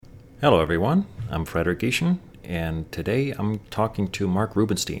Hello, everyone. I'm Frederick Gieschen, and today I'm talking to Marc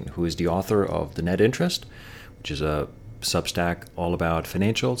Rubinstein, who is the author of The Net Interest, which is a Substack all about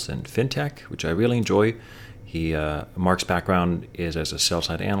financials and fintech, which I really enjoy. Marc's background is as a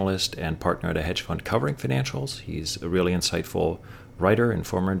sell-side analyst and partner at a hedge fund covering financials. He's a really insightful writer and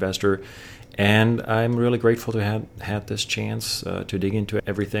former investor, and I'm really grateful to have had this chance to dig into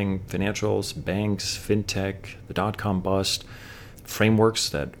everything financials, banks, fintech, the dot-com bust, frameworks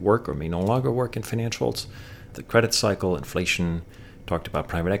that work or may no longer work in financials, the credit cycle, inflation, talked about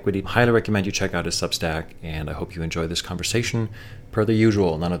private equity. Highly recommend you check out his Substack, and I hope you enjoy this conversation. Per the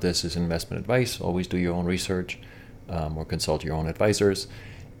usual, none of this is investment advice. Always do your own research or consult your own advisors.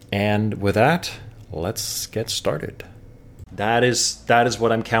 And with that, let's get started. That is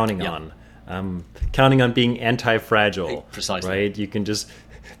what I'm counting on. I'm counting on being anti-fragile. Precisely. Right? You can just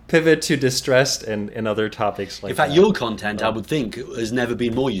pivot to distressed and other topics like that. In fact, your content, I would think, has never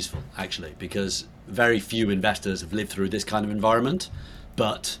been more useful, actually, because very few investors have lived through this kind of environment,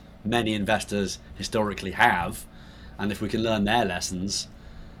 but many investors historically have. And if we can learn their lessons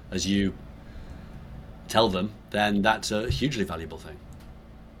as you tell them, then that's a hugely valuable thing.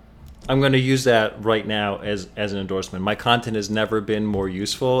 I'm going to use that right now as an endorsement. My content has never been more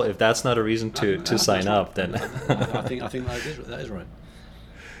useful. If that's not a reason to sign up, then I think that is right.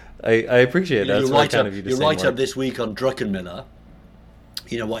 I appreciate that. Your write-up this week on Druckenmiller,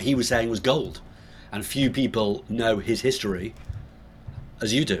 what he was saying was gold. And few people know his history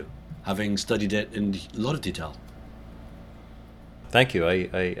as you do, having studied it in a lot of detail. Thank you.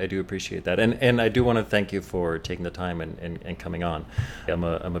 I do appreciate that. And I do want to thank you for taking the time and coming on. I'm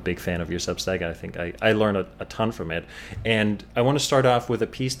a big fan of your Substack, and I think I learned a ton from it. And I want to start off with a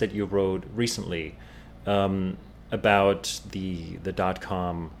piece that you wrote recently about the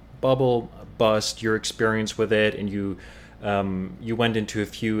dot-com bubble bust, your experience with it, and you went into a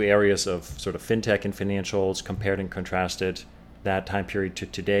few areas of sort of fintech and financials, compared and contrasted that time period to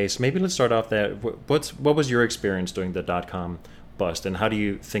today. So maybe let's start off there. What was your experience during the dot-com bust, and how do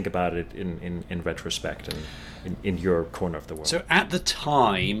you think about it in retrospect and in your corner of the world? So at the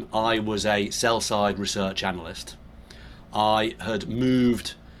time, I was a sell-side research analyst. I had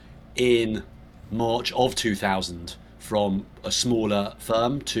moved in March of 2000 from a smaller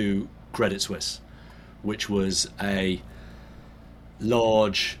firm to Credit Suisse, which was a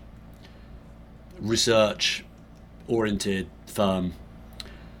large research-oriented firm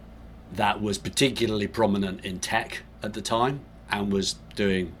that was particularly prominent in tech at the time and was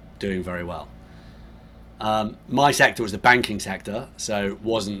doing very well. My sector was the banking sector, so it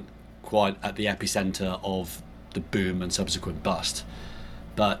wasn't quite at the epicenter of the boom and subsequent bust.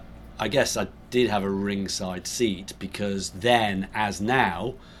 But I guess I did have a ringside seat because then, as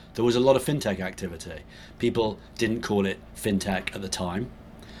now, there was a lot of fintech activity. People didn't call it fintech at the time,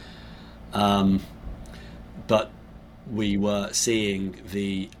 but we were seeing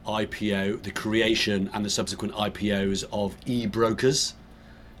the IPO, the creation and the subsequent IPOs of e-brokers.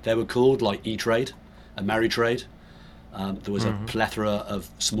 They were called, like E-Trade, Ameritrade. There was a plethora of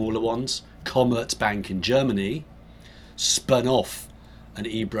smaller ones. Commerzbank in Germany spun off an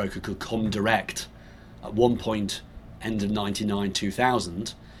e-broker called Comdirect. At one point, end of 99,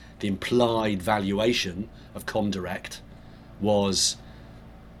 2000, the implied valuation of Comdirect was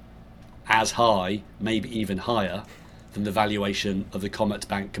as high, maybe even higher, than the valuation of the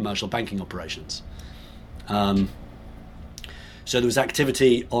Commerzbank commercial banking operations. So there was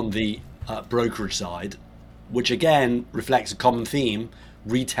activity on the brokerage side, which again reflects a common theme: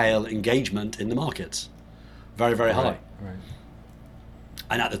 retail engagement in the markets. Very, very high. Right.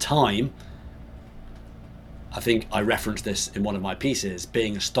 And at the time, I think I referenced this in one of my pieces,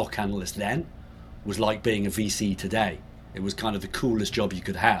 being a stock analyst then was like being a VC today. It was kind of the coolest job you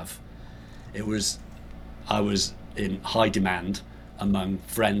could have. I was in high demand among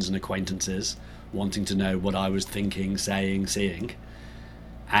friends and acquaintances, wanting to know what I was thinking, saying, seeing.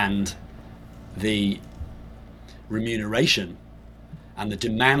 And the remuneration and the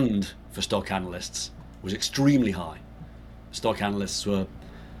demand for stock analysts was extremely high. Stock analysts were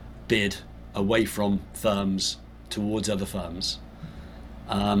bid away from firms towards other firms.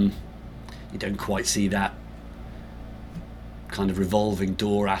 You don't quite see that kind of revolving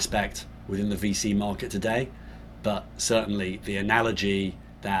door aspect within the VC market today, but certainly the analogy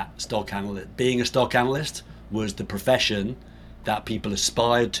that being a stock analyst was the profession that people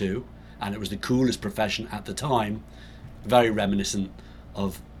aspired to, and it was the coolest profession at the time, very reminiscent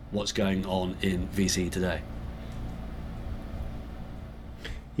of what's going on in VC today.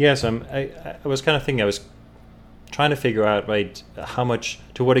 Yes, I was kind of thinking, I was trying to figure out, right,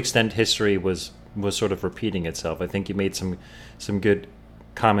 to what extent history was sort of repeating itself. I think you made some good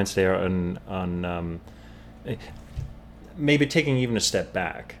comments there on maybe taking even a step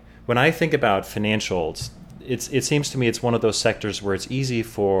back. When I think about financials, it seems to me it's one of those sectors where it's easy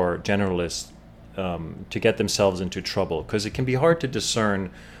for generalists to get themselves into trouble, because it can be hard to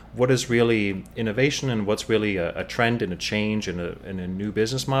discern what is really innovation and what's really a trend and a change in a new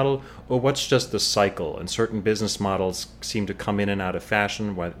business model, or what's just the cycle. And certain business models seem to come in and out of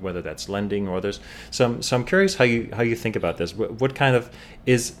fashion, whether that's lending or others. So I'm curious how you think about this. What kind of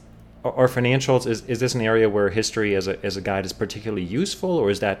are financials, is this an area where history as a guide is particularly useful, or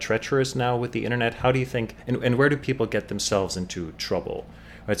is that treacherous now with the internet? How do you think, and where do people get themselves into trouble?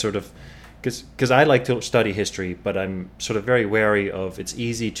 Right, sort of, because I like to study history, but I'm sort of very wary of, it's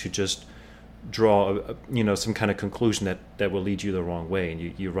easy to just draw some kind of conclusion that will lead you the wrong way,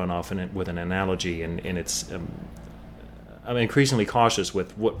 and you run off with an analogy, and it's I'm increasingly cautious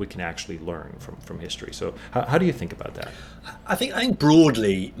with what we can actually learn from history. So how do you think about that? I think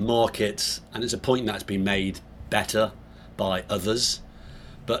broadly markets, and it's a point that's been made better by others,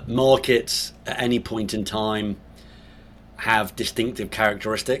 but markets at any point in time have distinctive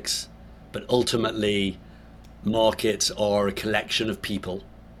characteristics, but ultimately markets are a collection of people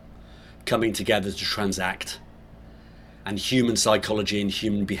coming together to transact, and human psychology and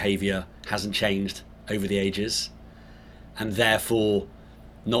human behavior hasn't changed over the ages. And therefore,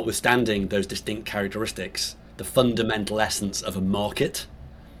 notwithstanding those distinct characteristics, the fundamental essence of a market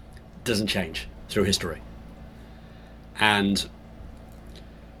doesn't change through history. And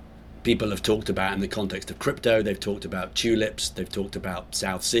people have talked about, in the context of crypto, they've talked about tulips, they've talked about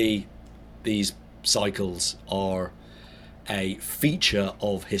South Sea. These cycles are a feature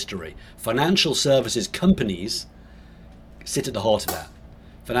of history. Financial services companies sit at the heart of that.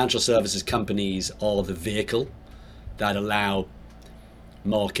 Financial services companies are the vehicle that allow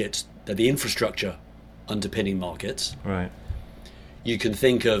markets, they're the infrastructure underpinning markets. Right. You can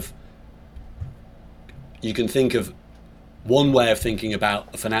think of one way of thinking about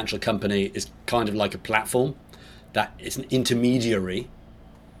a financial company is kind of like a platform that is an intermediary,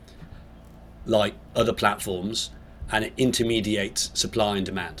 like other platforms, and it intermediates supply and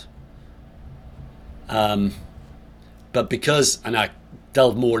demand. But because, and I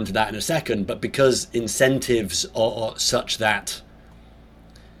delve more into that in a second, but because incentives are such that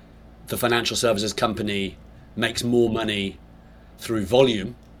the financial services company makes more money through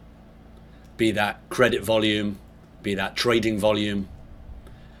volume, be that credit volume, be that trading volume,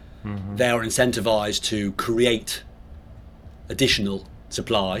 they are incentivized to create additional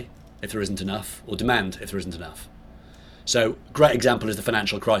supply if there isn't enough, or demand if there isn't enough. So, great example is the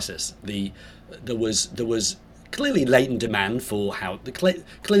financial crisis. There was clearly latent demand for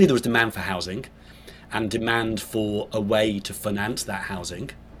clearly there was demand for housing, and demand for a way to finance that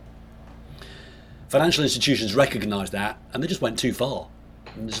housing. Financial institutions recognised that, and they just went too far.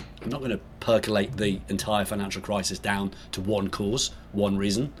 I'm not going to percolate the entire financial crisis down to one cause, one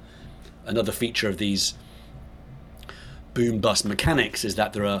reason. Another feature of these boom-bust mechanics is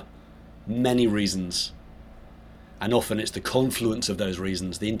that there are many reasons, and often it's the confluence of those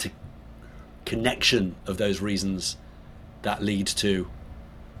reasons, the interconnection of those reasons that leads to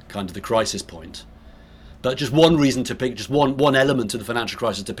kind of the crisis point. But just one reason to pick, just one element of the financial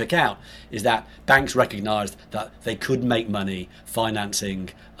crisis to pick out, is that banks recognised that they could make money financing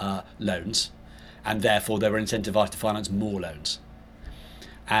loans, and therefore they were incentivised to finance more loans.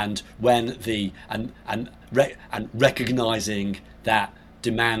 And when recognising that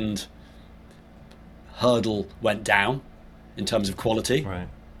demand hurdle went down in terms of quality, right,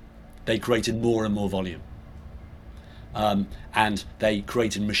 they created more and more volume. And they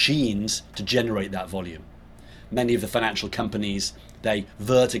created machines to generate that volume. Many of the financial companies, they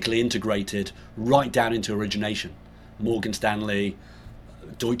vertically integrated right down into origination. Morgan Stanley,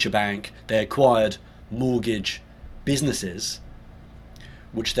 Deutsche Bank, they acquired mortgage businesses,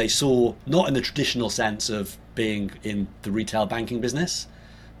 which they saw not in the traditional sense of being in the retail banking business,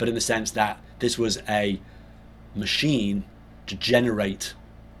 but in the sense that this was a machine to generate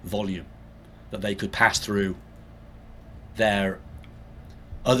volume that they could pass through their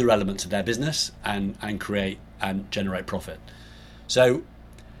other elements of their business and create and generate profit. So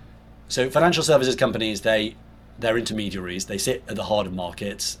financial services companies, they're intermediaries. They sit at the heart of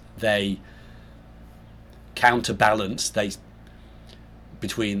markets. They counterbalance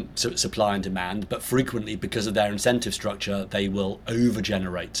between supply and demand, but frequently, because of their incentive structure, they will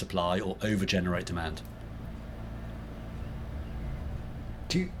over-generate supply or over-generate demand.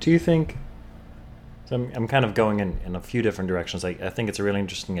 Do you think? So I'm kind of going in a few different directions. I think it's a really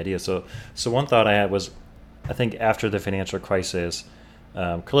interesting idea. So one thought I had was, I think after the financial crisis,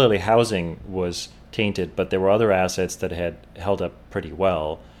 clearly housing was tainted, but there were other assets that had held up pretty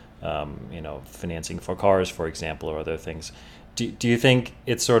well. Financing for cars, for example, or other things. Do you think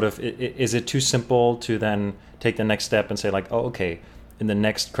it's sort of, is it too simple to then take the next step and say like, oh, okay, in the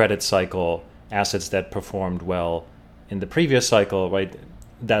next credit cycle, assets that performed well in the previous cycle, right,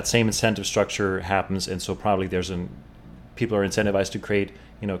 that same incentive structure happens, and so probably people are incentivized to create,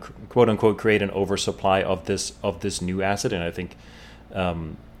 quote unquote, create an oversupply of this new asset. And I think,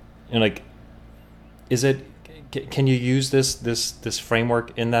 can you use this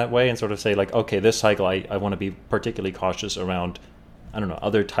framework in that way and sort of say like, okay, this cycle I want to be particularly cautious around, I don't know,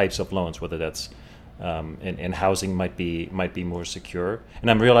 other types of loans, whether that's and housing might be more secure. And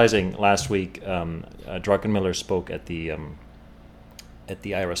I'm realizing last week Druckenmiller spoke at the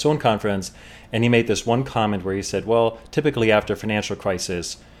IRS Own conference, and he made this one comment where he said, well, typically after financial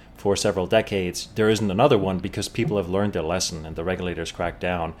crisis for several decades, there isn't another one because people have learned their lesson and the regulators cracked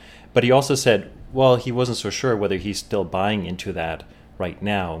down. But he also said, well, he wasn't so sure whether he's still buying into that right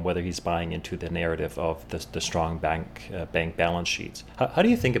now and whether he's buying into the narrative of the strong bank balance sheets. How do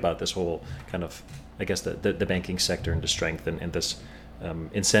you think about this whole kind of, I guess, the banking sector and the strength and this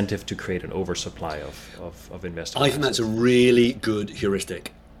incentive to create an oversupply of investors? I think that's a really good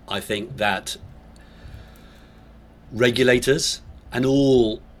heuristic. I think that regulators and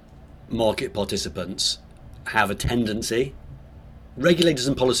all market participants have a tendency, regulators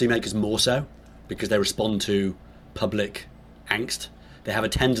and policymakers more so, because they respond to public angst, they have a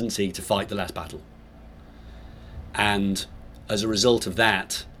tendency to fight the last battle. And as a result of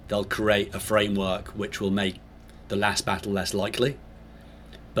that, they'll create a framework which will make the last battle less likely.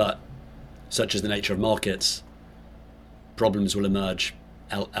 But such is the nature of markets, problems will emerge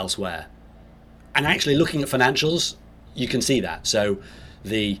elsewhere. And actually looking at financials, you can see that. So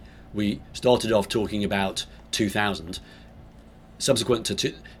we started off talking about 2000. Subsequent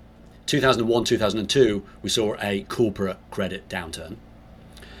to 2001, 2002, we saw a corporate credit downturn,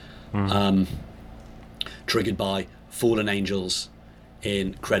 triggered by fallen angels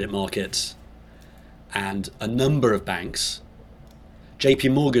in credit markets. And a number of banks,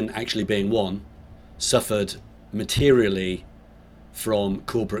 JP Morgan actually being one, suffered materially from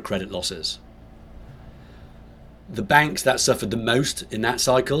corporate credit losses. The banks that suffered the most in that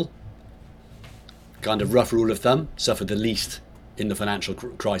cycle, kind of rough rule of thumb, suffered the least in the financial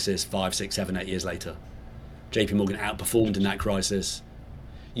crisis 5, 6, 7, 8 years later. JP Morgan outperformed in that crisis.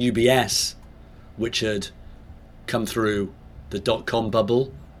 UBS, which had come through the dot-com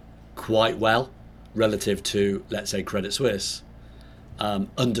bubble quite well relative to, let's say, Credit Suisse,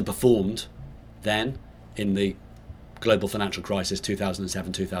 underperformed then in the global financial crisis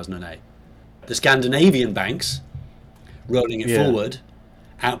 2007, 2008. The Scandinavian banks, rolling it forward,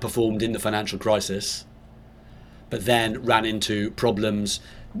 outperformed in the financial crisis, but then ran into problems.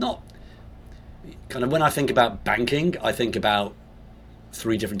 Not kind of, when I think about banking, I think about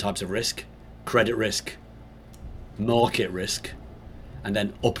 3 different types of risk: credit risk, market risk, and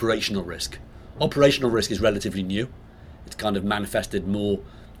then operational risk. Operational risk is relatively new. It's kind of manifested more.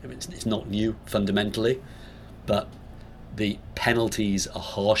 It's not new fundamentally, but the penalties are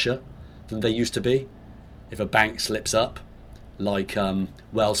harsher than they used to be. If a bank slips up, like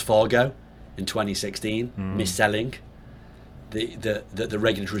Wells Fargo in 2016, mis-selling, the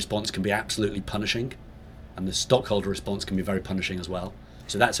regulatory response can be absolutely punishing, and the stockholder response can be very punishing as well.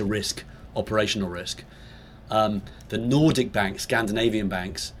 So that's a risk, operational risk. The Nordic banks, Scandinavian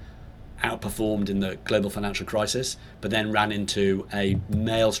banks, outperformed in the global financial crisis, but then ran into a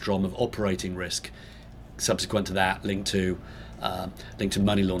maelstrom of operating risk subsequent to that, linked to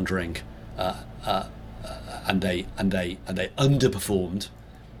money laundering, and they underperformed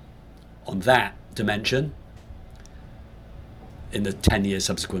on that dimension in the 10 years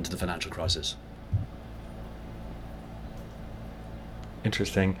subsequent to the financial crisis.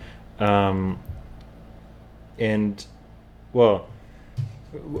 Interesting. And well,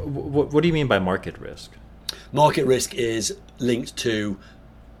 what do you mean by market risk? Market risk is linked to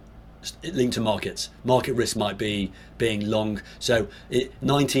markets. Market risk might be being long. So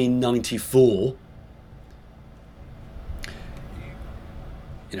 1994,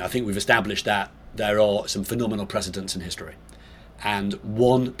 I think we've established that there are some phenomenal precedents in history. And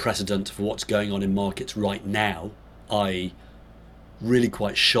one precedent for what's going on in markets right now, i.e. really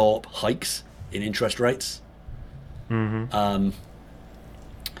quite sharp hikes in interest rates, was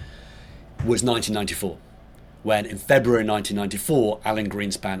 1994. When in February 1994, Alan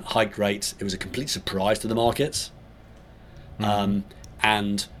Greenspan hiked rates. It was a complete surprise to the markets.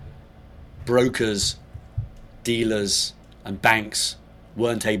 And brokers, dealers, and banks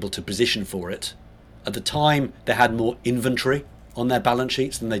weren't able to position for it. At the time, they had more inventory on their balance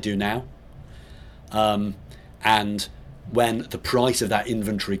sheets than they do now. And when the price of that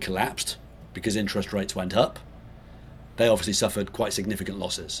inventory collapsed because interest rates went up, they obviously suffered quite significant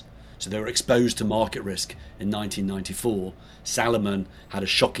losses. So they were exposed to market risk in 1994. Salomon had a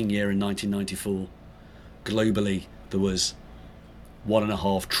shocking year in 1994. Globally, there was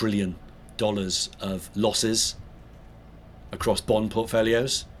 $1.5 trillion of losses across bond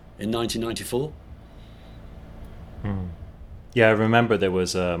portfolios in 1994. Yeah, I remember there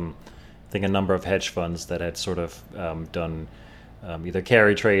was, I think, a number of hedge funds that had sort of done either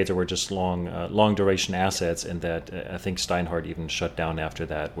carry trades or were just long duration assets, and that I think Steinhardt even shut down after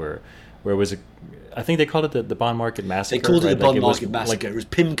that, where it was I think they called it the bond market massacre. They called it right? the bond market massacre. It was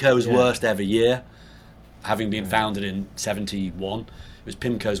PIMCO's worst ever year, having been founded in 71. It was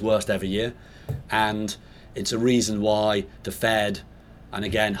PIMCO's worst ever year, and it's a reason why the Fed, and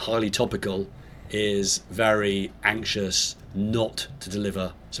again highly topical, is very anxious not to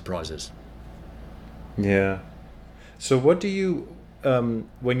deliver surprises. Yeah. So what do you,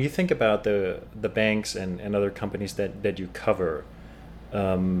 when you think about the banks and other companies that you cover,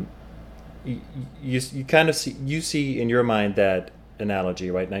 you kind of see in your mind that analogy,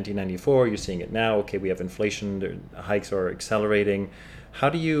 right? 1994, you're seeing it now. Okay, we have inflation, the hikes are accelerating. How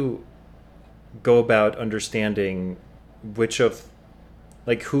do you go about understanding which of,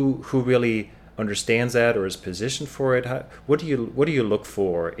 like, who really understands that or is positioned for it? What do you look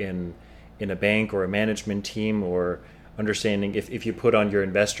for in a bank or a management team, or understanding if you put on your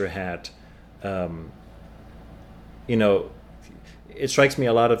investor hat? It strikes me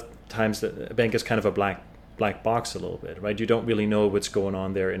a lot of times that a bank is kind of a black box a little bit, right? You don't really know what's going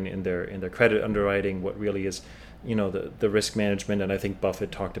on there in their credit underwriting, what really is, the risk management. And I think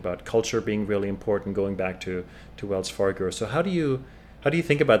Buffett talked about culture being really important, going back to Wells Fargo. So how do you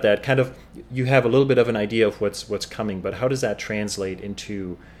think about that? Kind of, you have a little bit of an idea of what's coming, but how does that translate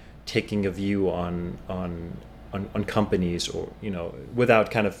into taking a view on companies, or without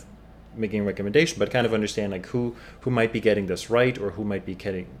kind of making a recommendation, but kind of understand, like, who might be getting this right, or who might be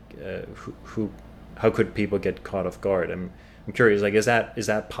getting how could people get caught off guard? I'm curious, like, is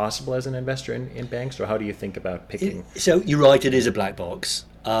that possible as an investor in banks, or how do you think about picking? So you're right, it is a black box.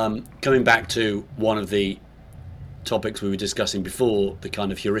 Coming back to one of the topics we were discussing before, the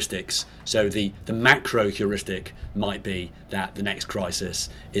kind of heuristics. So the macro heuristic might be that the next crisis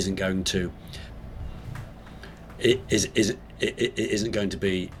isn't going to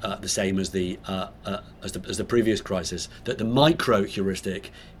be the same as the previous crisis. That the micro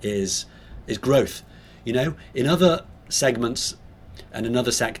heuristic is growth. In other segments and in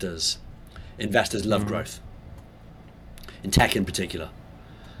other sectors, investors love growth. In tech, in particular,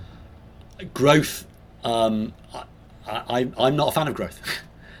 growth. I'm not a fan of growth.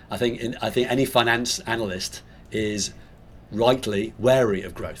 I think any finance analyst is rightly wary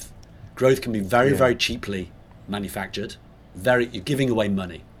of growth. Growth can be very, very cheaply manufactured. You're giving away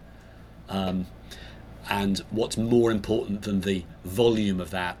money. And what's more important than the volume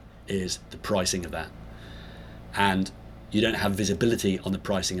of that is the pricing of that. And you don't have visibility on the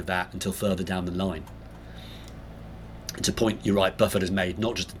pricing of that until further down the line. It's a point, you're right, Buffett has made,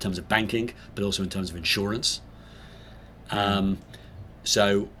 not just in terms of banking, but also in terms of insurance.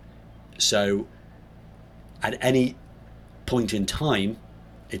 So at any point in time,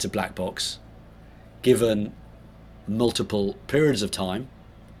 it's a black box. Given multiple periods of time,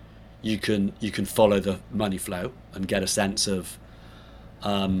 you can follow the money flow and get a sense of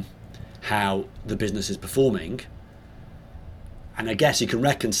how the business is performing. And I guess you can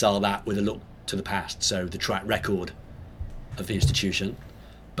reconcile that with a look to the past, so the track record of the institution,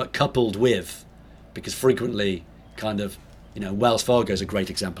 but coupled with, because frequently Wells Fargo is a great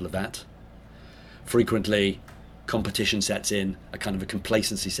example of that. Frequently competition sets in, a kind of a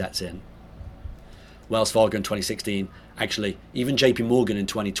complacency sets in. Wells Fargo in 2016, actually even JP Morgan in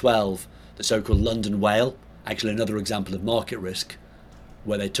 2012, the so-called London whale, actually another example of market risk,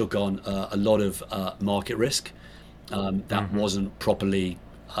 where they took on a lot of market risk that wasn't properly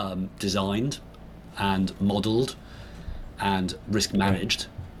designed and modelled and risk managed,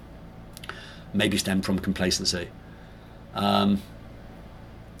 maybe stemmed from complacency.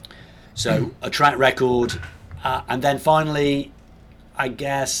 So a track record, and then finally, I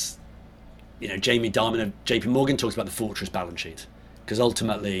guess, Jamie Dimon of JP Morgan talks about the fortress balance sheet, because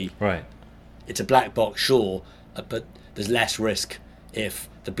ultimately, right, it's a black box, sure, but there's less risk if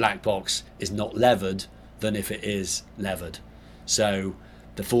the black box is not levered than if it is levered. So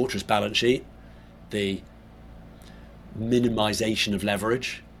the fortress balance sheet, the minimization of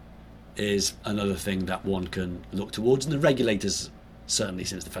leverage, is another thing that one can look towards, and the regulators, certainly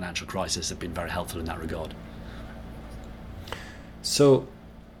since the financial crisis, have been very helpful in that regard. So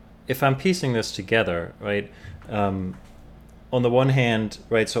if I'm piecing this together, right, on the one hand,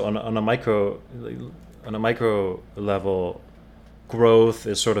 right, so on a micro level, growth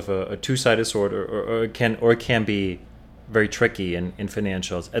is sort of a two-sided sword, or it can be very tricky in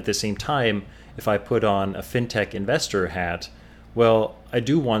financials. At the same time, if I put on a fintech investor hat, well, I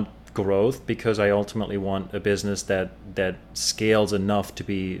do want growth because I ultimately want a business that scales enough to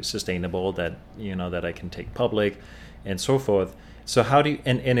be sustainable, that that I can take public, and so forth. So how do you,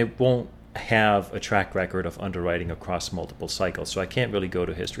 and it won't have a track record of underwriting across multiple cycles, so I can't really go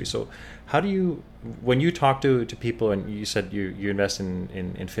to history. So how do you, when you talk to people, and you said you invest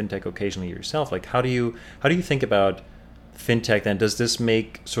in fintech occasionally yourself, like how do you think about fintech then? Does this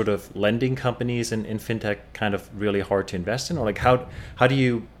make sort of lending companies in fintech kind of really hard to invest in? Or like how do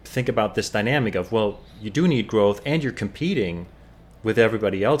you think about this dynamic of, well, you do need growth and you're competing with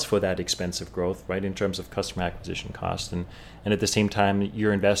everybody else for that expensive growth, right, in terms of customer acquisition cost, and at the same time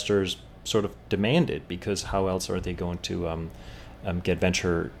your investors sort of demand it, because how else are they going to get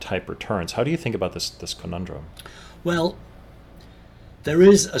venture type returns? How do you think about this conundrum? Well, there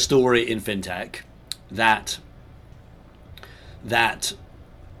is a story in fintech that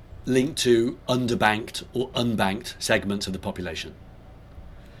link to underbanked or unbanked segments of the population,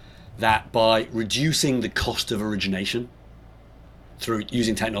 that by reducing the cost of origination through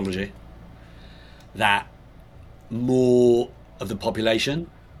using technology, that more of the population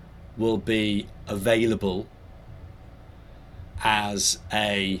will be available as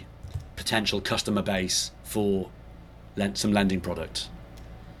a potential customer base for some lending products.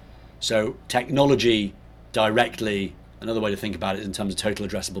 So technology directly, another way to think about it in terms of total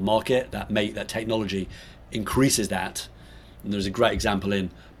addressable market, that technology increases that. And there's a great example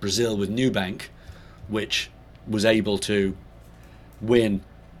in Brazil with Nubank, which was able to win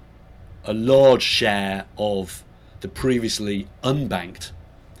a large share of the previously unbanked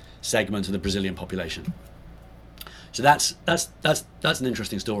segment of the Brazilian population. So that's an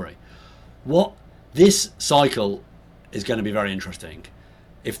interesting story. What this cycle is going to be very interesting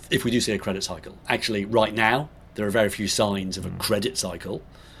if we do see a credit cycle. Actually, right now there are very few signs of a credit cycle.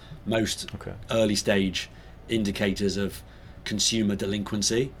 Most early stage indicators of consumer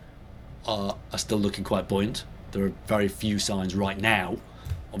delinquency are still looking quite buoyant. There are very few signs right now,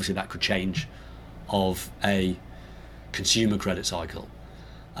 obviously that could change, of a consumer credit cycle.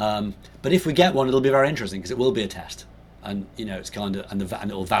 But if we get one, it'll be very interesting because it will be a test, and it's kind of and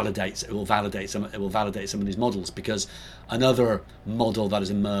it will validate some of these models, because another model that has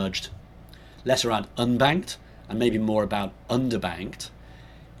emerged, less around unbanked and maybe more about underbanked,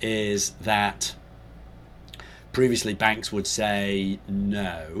 is that previously banks would say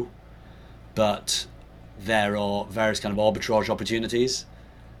no, but there are various kind of arbitrage opportunities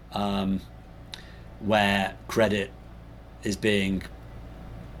where credit is being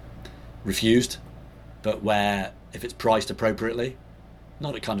refused, but where if it's priced appropriately,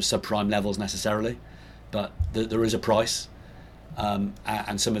 not at kind of subprime levels necessarily, but there is a price,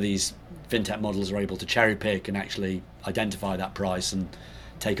 and some of these fintech models are able to cherry pick and actually identify that price and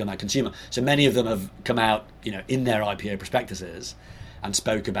take on that consumer. So many of them have come out, in their IPO prospectuses and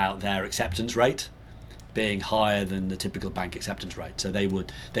spoke about their acceptance rate being higher than the typical bank acceptance rate. So they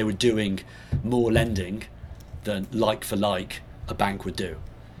were doing more lending than like for like a bank would do.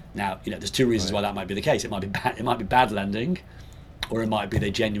 Now, there's two reasons why that might be the case. It might be bad lending, or it might be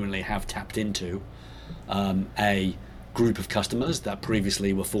they genuinely have tapped into a group of customers that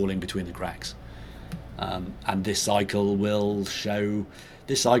previously were falling between the cracks. And this cycle will show.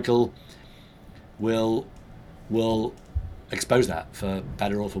 This cycle will expose that, for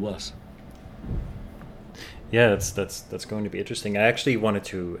better or for worse. Yeah, that's going to be interesting. I actually wanted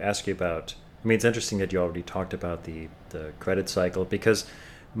to ask you about. I mean, it's interesting that you already talked about the credit cycle, because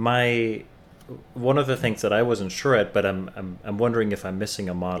one of the things that I wasn't sure at, but I'm wondering if I'm missing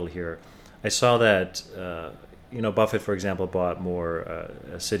a model here. I saw that Buffett, for example, bought more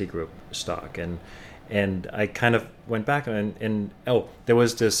Citigroup stock, and I kind of went back and there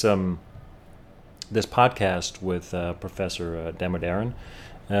was this podcast with Professor Damodaran.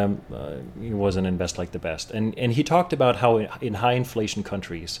 He was an Invest Like the Best, and he talked about how in high inflation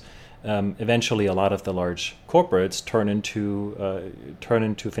countries, eventually a lot of the large corporates turn into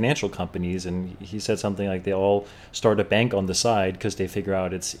financial companies, and he said something like they all start a bank on the side because they figure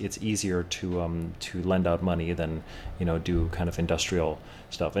out it's easier to lend out money than do kind of industrial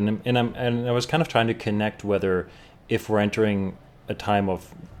stuff. And I was kind of trying to connect whether, if we're entering a time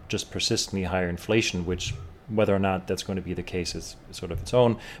of just persistently higher inflation, which whether or not that's going to be the case is sort of its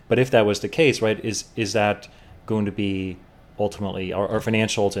own. But if that was the case, right, is that going to be ultimately our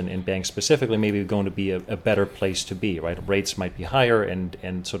financials and banks specifically maybe going to be a better place to be, right? Rates might be higher,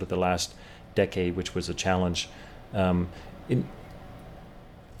 and sort of the last decade, which was a challenge. In,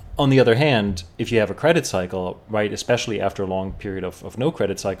 on the other hand, if you have a credit cycle, right, especially after a long period of no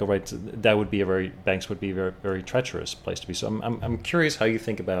credit cycle, right, that would be banks would be a very, very treacherous place to be. So I'm curious how you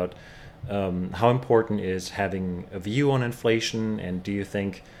think about how important is having a view on inflation, and do you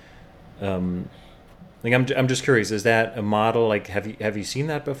think, like I'm just curious, is that a model, like have you seen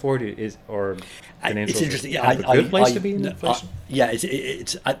that before? Is or financials It's interesting. Yeah, kind of a good place to be in inflation?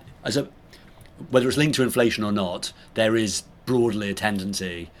 It's as a whether it's linked to inflation or not, there is broadly a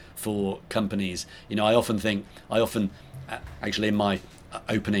tendency for companies. I often actually in my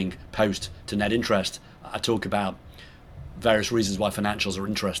opening post to net interest, I talk about various reasons why financials are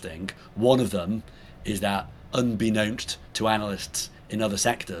interesting. One of them is that, unbeknownst to analysts in other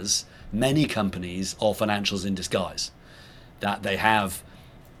sectors, many companies are financials in disguise, that they have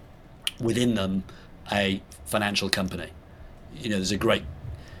within them a financial company. There's the great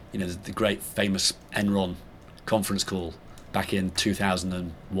famous Enron conference call back in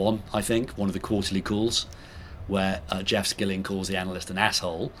 2001, I think, one of the quarterly calls, where Jeff Skilling calls the analyst an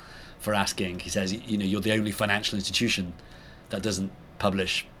asshole for asking. He says, you're the only financial institution that doesn't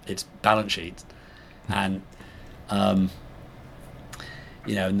publish its balance sheet, and the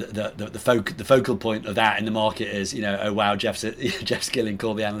focal point of that in the market is, oh wow, Jeff Skilling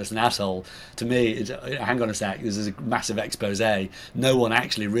called the analyst an asshole. To me, it's, hang on a sec, this is a massive expose. No one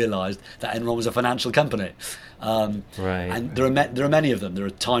actually realised that Enron was a financial company. Right. And there are many of them. There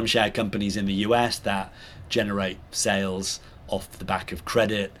are timeshare companies in the US that generate sales off the back of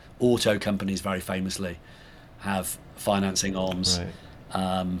credit. Auto companies, very famously, have financing arms.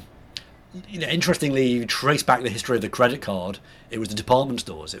 Right. Interestingly, you trace back the history of the credit card. It was the department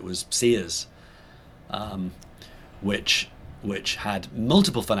stores. It was Sears, which had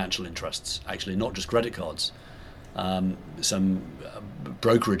multiple financial interests. Actually, not just credit cards, some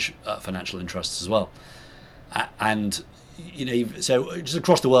brokerage financial interests as well. And so just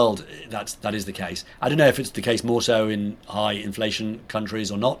across the world, that is the case. I don't know if it's the case more so in high inflation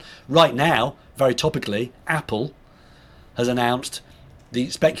countries or not. Right now, very topically, Apple has announced, the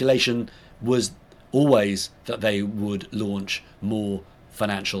speculation was always that they would launch more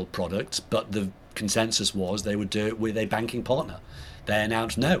financial products, but the consensus was they would do it with a banking partner. They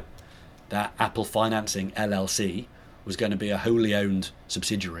announced that Apple Financing LLC was going to be a wholly owned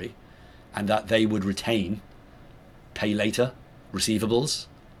subsidiary, and that they would retain pay later receivables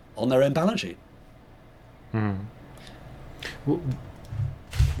on their own balance sheet.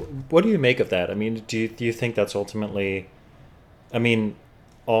 What do you make of that? I mean, do you think that's ultimately, Apple's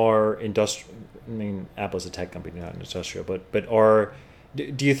a tech company, not an industrial, but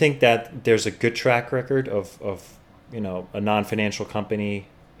do you think that there's a good track record of a non-financial company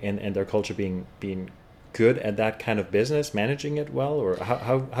and their culture being good at that kind of business, managing it well, or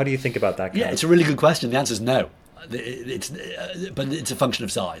how do you think about that? It's a really good question. The answer is no. But it's a function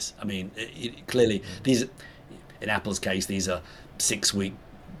of size. Clearly, these, in Apple's case, these are 6-week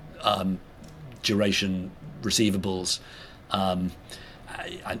duration receivables.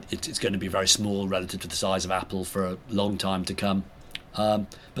 It's going to be very small relative to the size of Apple for a long time to come. But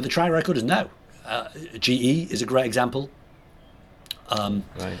the track record is no. GE is a great example.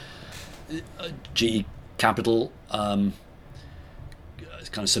 Right. GE Capital kind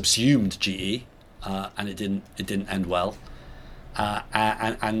of subsumed GE. And it didn't end well,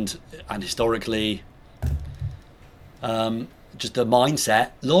 and historically, just the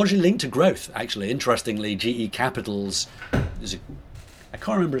mindset largely linked to growth. Actually, interestingly, GE Capital's I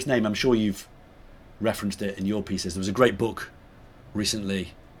can't remember its name. I'm sure you've referenced it in your pieces. There was a great book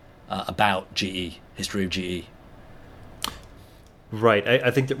recently about GE, history of GE. Right. I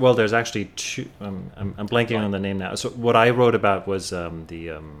think that, well, there's actually two. I'm blanking on the name now. So what I wrote about was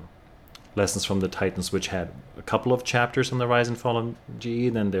the Lessons from the Titans, which had a couple of chapters on the rise and fall of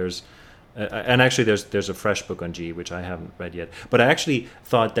GE. Then there's, and actually there's a fresh book on GE, which I haven't read yet. But I actually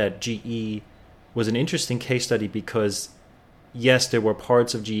thought that GE was an interesting case study because, yes, there were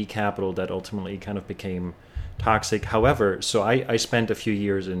parts of GE Capital that ultimately kind of became toxic. However, so I spent a few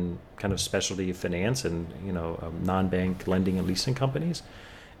years in kind of specialty finance and non-bank lending and leasing companies,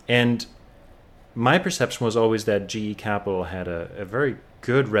 and my perception was always that GE Capital had a very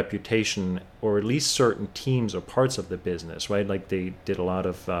good reputation, or at least certain teams or parts of the business, right? Like they did a lot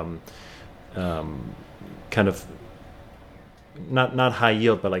of kind of not high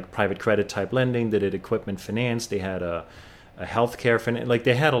yield, but like private credit type lending. They did equipment finance. They had a healthcare finance. Like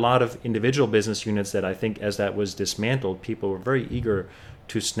they had a lot of individual business units that I think, as that was dismantled, people were very eager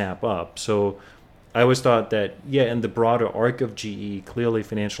to snap up. So I always thought that, yeah, in the broader arc of GE, clearly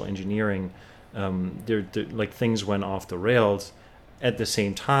financial engineering, like things went off the rails. At the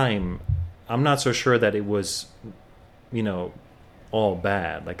same time, I'm not so sure that it was, you know, all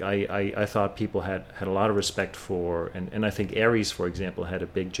bad. Like I thought people had a lot of respect for, and I think Ares, for example, had a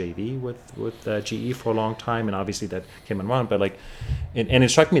big JV with GE for a long time, and obviously that came and went. But like, and it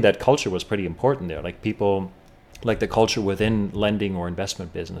struck me that culture was pretty important there. Like people, like the culture within lending or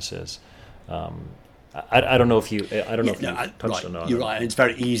investment businesses. I don't know if you touched on that. You're right. It's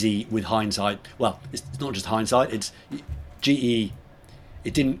very easy with hindsight. Well, it's not just hindsight. It's GE.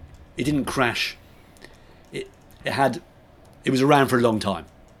 It didn't crash. It was around for a long time.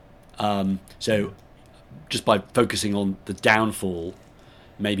 So just by focusing on the downfall,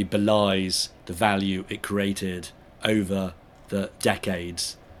 maybe belies the value it created over the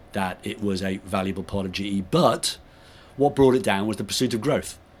decades that it was a valuable part of GE. But what brought it down was the pursuit of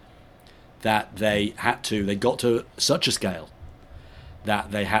growth. That they got to such a scale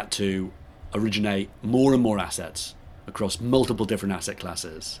that they had to originate more and more assets across multiple different asset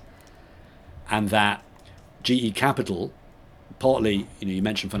classes, and that GE Capital, partly, you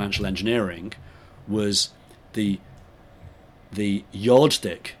mentioned financial engineering, was the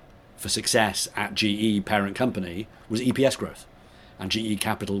yardstick for success at GE parent company was EPS growth, and GE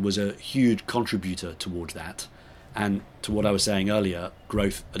Capital was a huge contributor towards that. And to what I was saying earlier,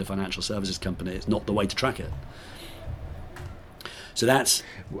 growth at a financial services company is not the way to track it. So that's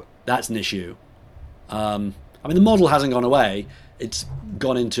an issue. I mean, the model hasn't gone away. It's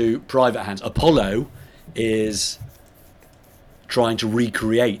gone into private hands. Apollo is trying to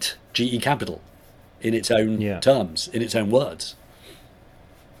recreate GE Capital in its own terms, in its own words.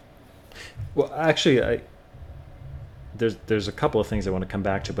 Well, actually, there's a couple of things I want to come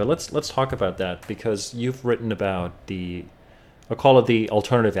back to, but let's talk about that, because you've written about I'll call it the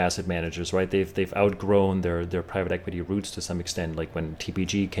alternative asset managers, right? They've outgrown their private equity roots to some extent. Like when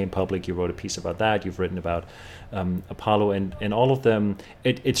TPG came public, you wrote a piece about that. You've written about Apollo and all of them.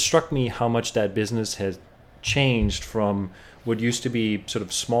 It struck me how much that business has changed from what used to be sort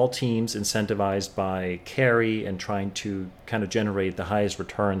of small teams incentivized by carry and trying to kind of generate the highest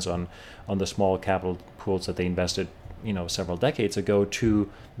returns on the small capital pools that they invested several decades ago, to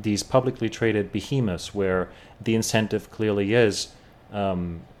these publicly traded behemoths where the incentive clearly is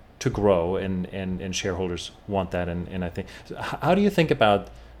to grow, and shareholders want that. And I think, how do you think about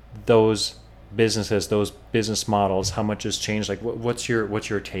those businesses, those business models? How much has changed? Like, what's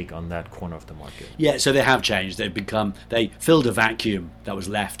your take on that corner of the market? Yeah, so they have changed. They filled a vacuum that was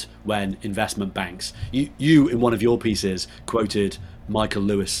left when investment banks. You in one of your pieces quoted Michael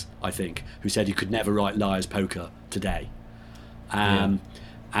Lewis, I think, who said you could never write Liar's Poker today. And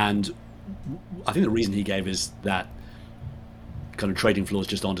I think the reason he gave is that kind of trading floors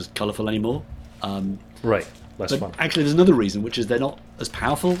just aren't as colourful anymore. Right, less but fun. Actually, there's another reason, which is they're not as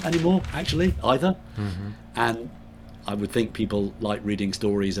powerful anymore, actually, either. Mm-hmm. And I would think people like reading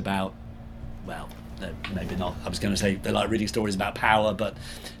stories about, well, maybe not. I was going to say they like reading stories about power, but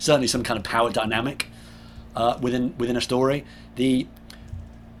certainly some kind of power dynamic within a story.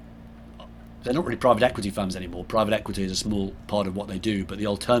 They're not really private equity firms anymore. Private equity is a small part of what they do, but the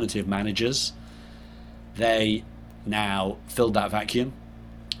alternative managers, they now filled that vacuum,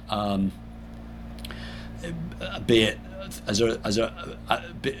 be it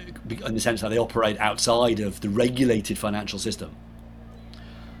in the sense that they operate outside of the regulated financial system,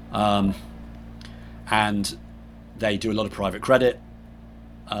 and they do a lot of private credit,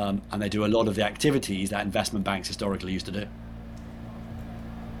 and they do a lot of the activities that investment banks historically used to do.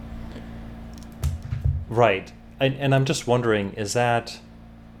 Right. And I'm just wondering,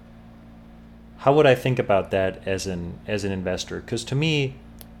 how would I think about that as an investor? Because to me,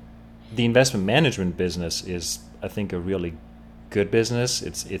 the investment management business is, I think, a really good business.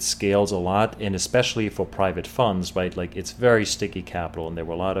 It scales a lot, and especially for private funds, right? Like, it's very sticky capital, and there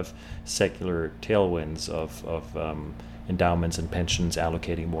were a lot of secular tailwinds of endowments and pensions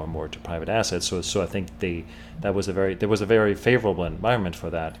allocating more and more to private assets. So I think there was a very favorable environment for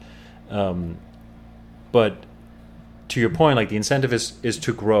that. But to your point, like, the incentive is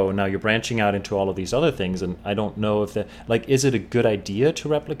to grow. Now you're branching out into all of these other things, and I don't know if is it a good idea to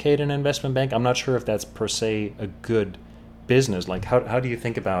replicate an investment bank? I'm not sure if that's per se a good business. Like, how do you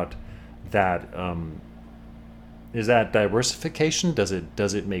think about that? Is that diversification? Does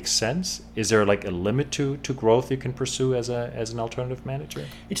it make sense? Is there like a limit to growth you can pursue as an alternative manager?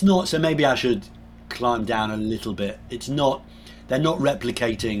 It's not. So maybe I should climb down a little bit. It's not. They're not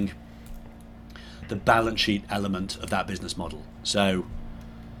replicating the balance sheet element of that business model. So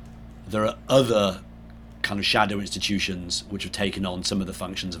there are other kind of shadow institutions which have taken on some of the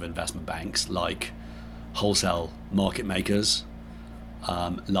functions of investment banks, like wholesale market makers,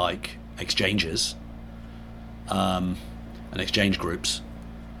 like exchanges, and exchange groups,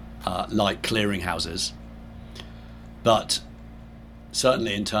 like clearing houses. But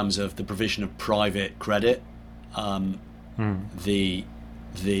certainly in terms of the provision of private credit, the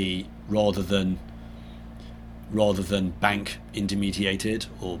rather than bank intermediated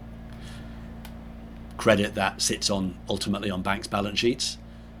or credit that sits on ultimately on banks' balance sheets,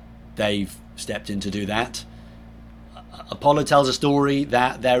 they've stepped in to do that. Apollo tells a story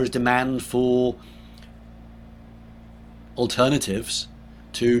that there is demand for alternatives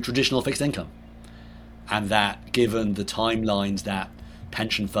to traditional fixed income, and that given the timelines that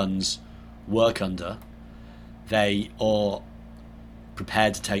pension funds work under, they are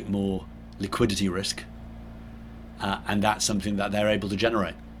prepared to take more liquidity risk, and that's something that they're able to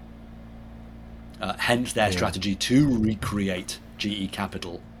generate. Hence their strategy to recreate GE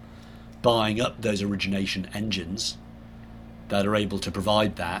Capital, buying up those origination engines that are able to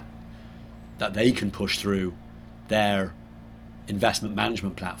provide that they can push through their investment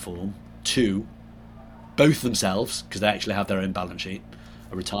management platform to both themselves, because they actually have their own balance sheet,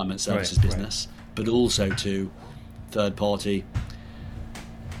 a retirement services business, but also to third-party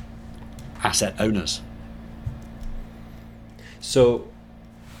asset owners. So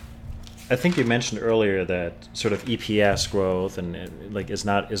I think you mentioned earlier that sort of EPS growth and like was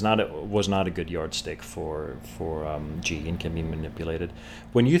not a good yardstick for GE and can be manipulated.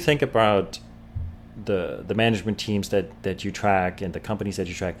 When you think about the management teams that you track and the companies that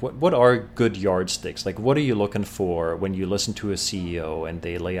you track, what are good yardsticks? Like, what are you looking for when you listen to a CEO and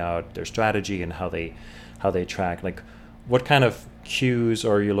they lay out their strategy and how they track? Like, what kind of cues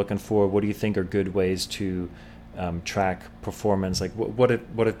are you looking for? What do you think are good ways to track performance? Like, what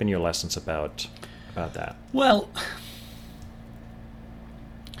have been your lessons about that? Well,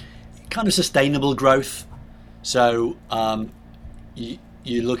 kind of sustainable growth. So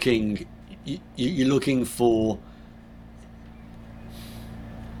you're looking for,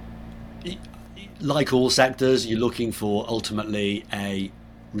 like all sectors, you're looking for ultimately a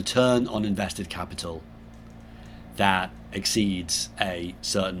return on invested capital that exceeds a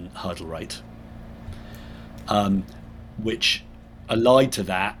certain hurdle rate, which, allied to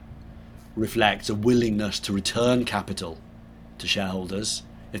that, reflects a willingness to return capital to shareholders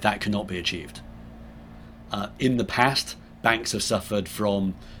if that cannot be achieved. In the past, banks have suffered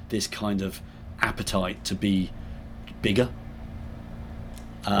from this kind of appetite to be bigger.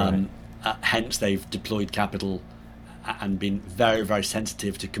 Hence, they've deployed capital and been very, very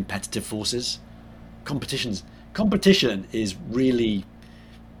sensitive to competitive forces. Competition is really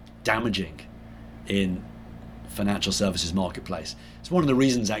damaging in financial services marketplace. It's one of the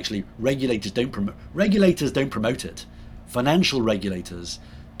reasons actually regulators don't promote it. Financial regulators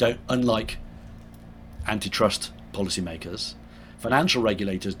don't, unlike antitrust policymakers, financial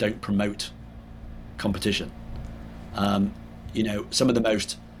regulators don't promote competition. Some of the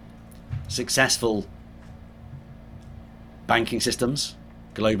most successful banking systems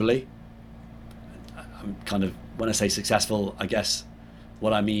globally, when I say successful, I guess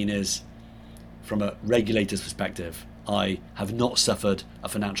what I mean is, from a regulator's perspective, I have not suffered a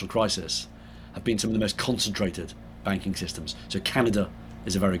financial crisis, have been some of the most concentrated banking systems. So Canada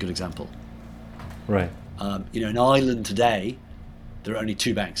is a very good example. Right. In Ireland today, there are only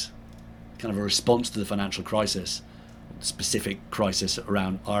two banks. Kind of a response to the financial crisis, specific crisis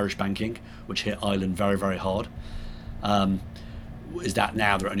around Irish banking, which hit Ireland very, very hard, is that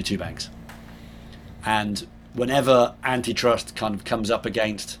now there are only two banks. And whenever antitrust kind of comes up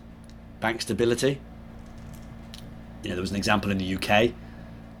against bank stability, there was an example in the UK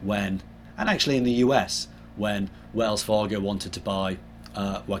and actually in the US, when Wells Fargo wanted to buy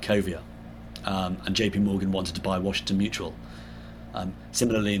Wachovia, and JP Morgan wanted to buy Washington Mutual.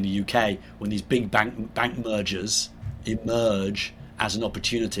 Similarly in the UK, when these big bank mergers emerge as an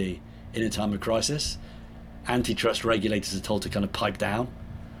opportunity in a time of crisis, antitrust regulators are told to kind of pipe down,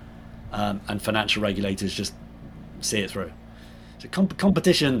 and financial regulators just see it through. So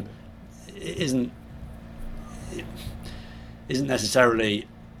competition isn't necessarily,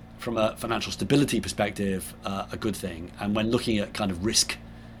 from a financial stability perspective, a good thing. And when looking at kind of risk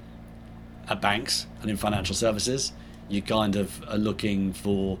at banks and in financial services, you kind of are looking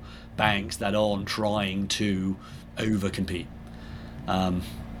for banks that aren't trying to over-compete,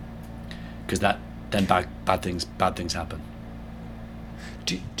 because that then bad things happen.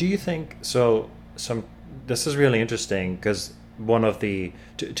 Do you think so? This is really interesting, because one of the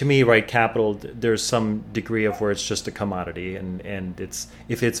to me, right, capital, there's some degree of where it's just a commodity, and it's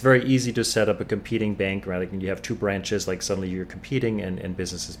if it's very easy to set up a competing bank, right, like when you have two branches, like suddenly you're competing, and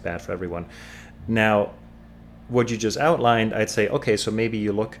business is bad for everyone. Now, what you just outlined, I'd say, okay, so maybe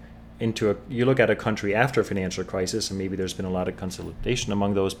you look at a country after a financial crisis, and maybe there's been a lot of consolidation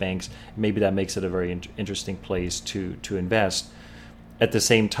among those banks. Maybe that makes it a very interesting place to invest. At the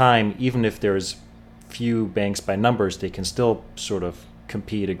same time, even if there's few banks by numbers, they can still sort of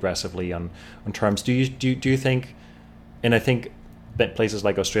compete aggressively on terms. Do you think? And I think that places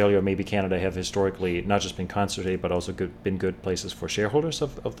like Australia or maybe Canada have historically not just been concentrated, but also been good places for shareholders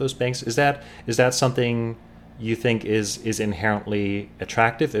of those banks. Is that something you think is inherently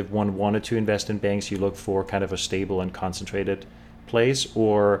attractive? If one wanted to invest in banks, you look for kind of a stable and concentrated place,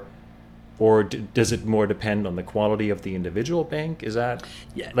 or does it more depend on the quality of the individual bank? Is that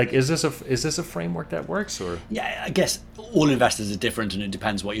is this a framework that works? Or I guess all investors are different, and it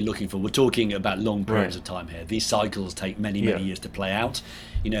depends what you're looking for. We're talking about long periods of time here. These cycles take many years to play out.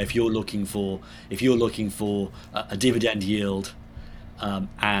 If you're looking for a dividend yield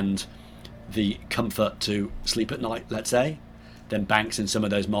and the comfort to sleep at night, let's say, then banks in some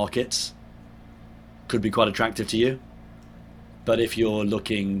of those markets could be quite attractive to you. But if you're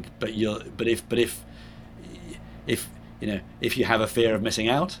looking, if you have a fear of missing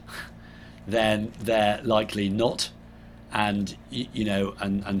out, then they're likely not. And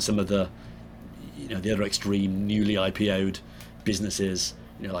and some of the the other extreme newly IPO'd businesses,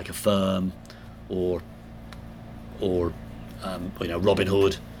 like a firm or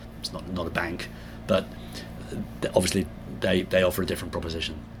Robinhood. It's not a bank, but obviously they offer a different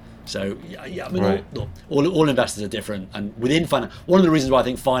proposition. So right. all investors are different, and within finance, one of the reasons why I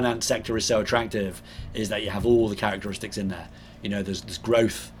think finance sector is so attractive is that you have all the characteristics in there. There's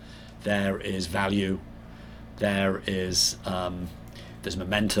growth, there is value, there's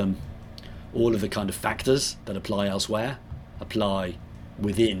momentum. All of the kind of factors that apply elsewhere apply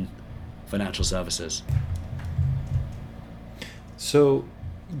within financial services. So,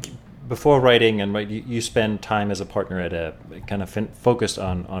 before writing, you spend time as a partner at a kind of focused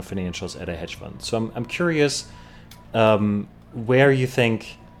on financials at a hedge fund. So I'm curious where you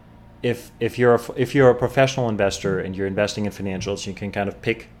think if you're a professional investor and you're investing in financials, you can kind of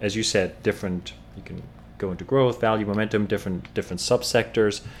pick, as you said, different. You can go into growth, value, momentum, different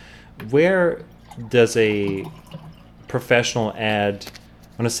subsectors. Where does a professional add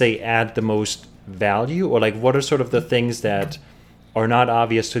the most value, or like what are sort of the things that are not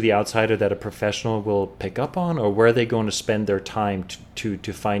obvious to the outsider that a professional will pick up on, or where are they going to spend their time to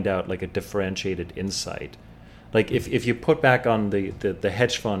find out like a differentiated insight? Like if you put back on the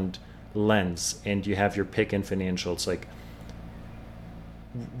hedge fund lens and you have your pick in financials, like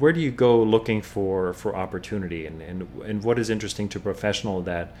where do you go looking for opportunity, and what is interesting to a professional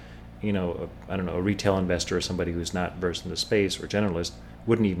that a retail investor or somebody who's not versed in the space or generalist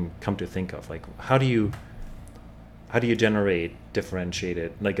wouldn't even come to think of? Like how do you generate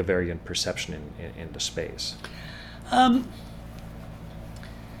differentiated, like a variant perception in the space?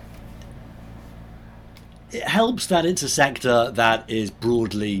 It helps that it's a sector that is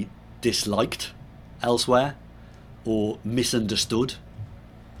broadly disliked elsewhere or misunderstood.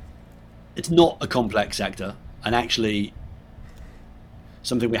 It's not a complex sector, and actually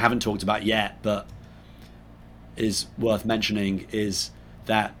something we haven't talked about yet but is worth mentioning is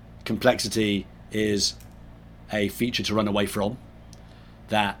that complexity is a feature to run away from.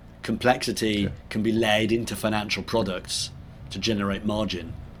 That complexity can be laid into financial products to generate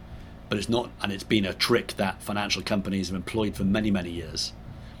margin, but it's not, and it's been a trick that financial companies have employed for many years.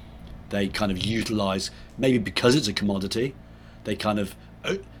 They kind of utilize, maybe because it's a commodity, they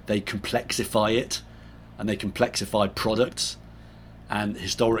complexify it, and they complexify products. And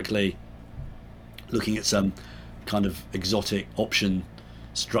historically, looking at some kind of exotic option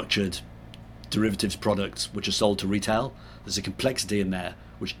structured derivatives products which are sold to retail, there's a complexity in there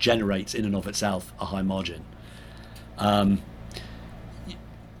which generates in and of itself a high margin.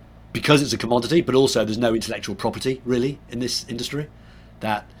 Because it's a commodity, but also there's no intellectual property really in this industry.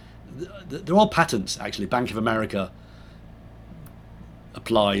 That there are patents actually. Bank of America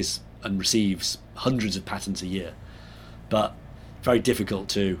applies and receives hundreds of patents a year, but very difficult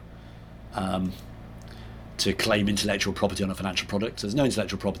to claim intellectual property on a financial product. So there's no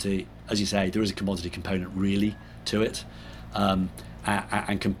intellectual property. As you say, there is a commodity component really to it, and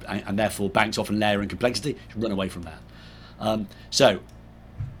therefore banks often layer in complexity. You should run away from that.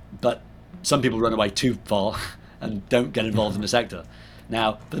 But some people run away too far and don't get involved in the sector.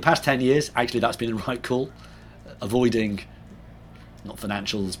 Now, for the past 10 years, actually that's been the right call, avoiding not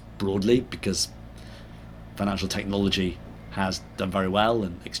financials broadly, because financial technology has done very well,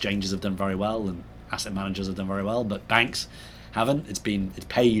 and exchanges have done very well, and asset managers have done very well, but banks haven't. It's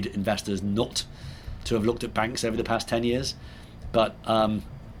paid investors not to have looked at banks over the past 10 years. But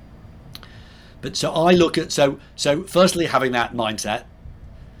so I look at so firstly, having that mindset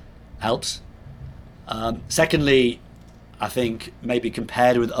helps. Secondly, I think maybe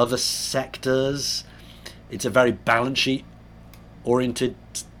compared with other sectors, it's a very balance sheet oriented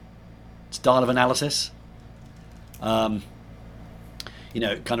style of analysis.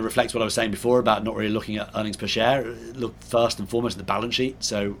 It kind of reflects what I was saying before about not really looking at earnings per share. Look first and foremost at the balance sheet.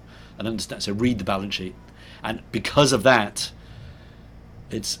 So read the balance sheet, and because of that,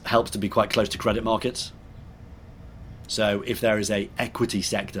 it helps to be quite close to credit markets. So if there is a equity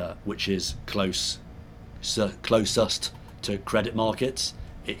sector which is closest to credit markets,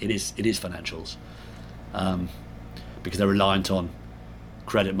 it is financials, because they're reliant on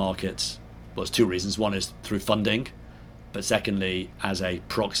credit markets. Well, there's two reasons. One is through funding, but secondly, as a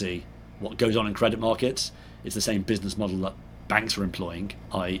proxy, what goes on in credit markets is the same business model that banks are employing,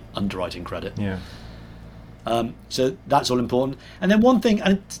 i.e. underwriting credit. Yeah. So that's all important. And then one thing,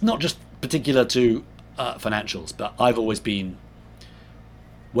 and it's not just particular to financials, but I've always been,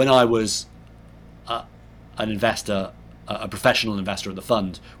 when I was an investor, a professional investor at the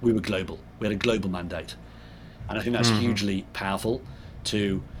fund, we were global. We had a global mandate. And I think that's hugely powerful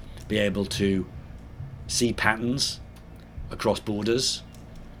to be able to see patterns across borders,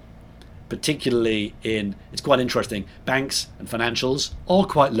 particularly it's quite interesting, banks and financials are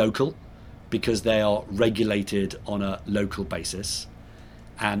quite local because they are regulated on a local basis,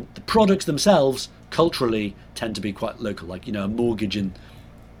 and the products themselves culturally tend to be quite local. Like, a mortgage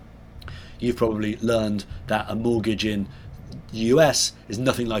you've probably learned that a mortgage in the US is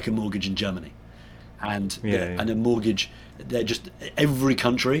nothing like a mortgage in Germany. And a mortgage, every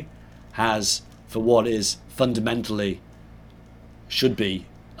country has, for what is fundamentally should be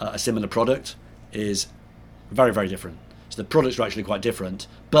a similar product, is very, very different. So the products are actually quite different,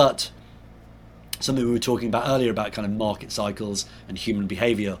 but something we were talking about earlier about kind of market cycles and human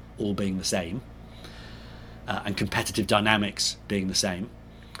behavior all being the same, and competitive dynamics being the same.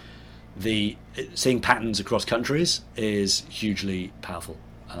 Seeing patterns across countries is hugely powerful,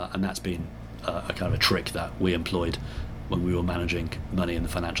 and that's been a kind of a trick that we employed when we were managing money in the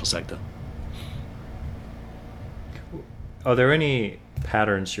financial sector. Are there any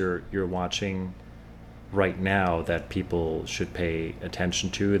patterns you're watching right now that people should pay attention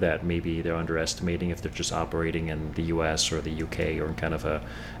to that maybe they're underestimating if they're just operating in the US or the UK or in kind of a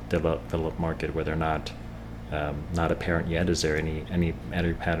developed market where they're not apparent yet? Is there any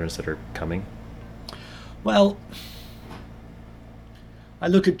patterns that are coming? Well, I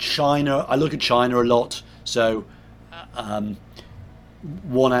look at China a lot. So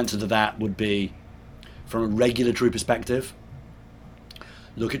one answer to that would be, from a regulatory perspective,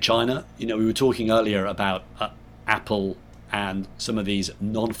 look at China. We were talking earlier about Apple and some of these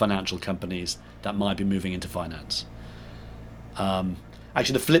non-financial companies that might be moving into finance.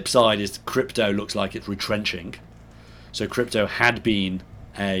 Actually, the flip side is crypto looks like it's retrenching. So crypto had been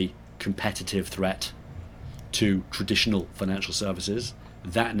a competitive threat to traditional financial services.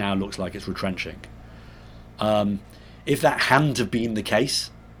 That now looks like it's retrenching. If that hadn't have been the case,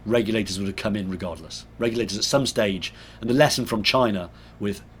 regulators would have come in regardless. Regulators at some stage, and the lesson from China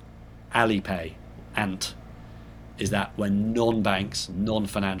with Alipay, Ant, is that when non-banks,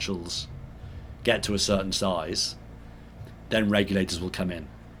 non-financials get to a certain size, then regulators will come in.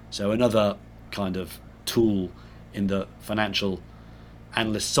 So another kind of tool in the financial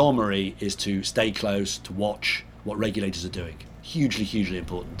analyst summary is to stay close, to watch what regulators are doing. Hugely, hugely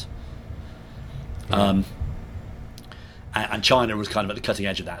important. And China was kind of at the cutting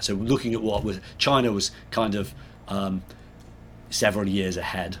edge of that. So looking at China was kind of several years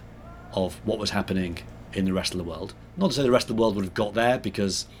ahead of what was happening in the rest of the world. Not to say the rest of the world would have got there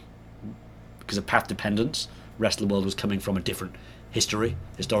because of path dependence. The rest of the world was coming from a different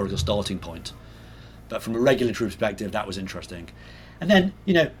historical starting point. But from a regulatory perspective, that was interesting. And then,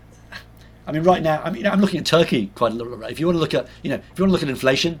 right now, I'm looking at Turkey quite a lot. If you want to look at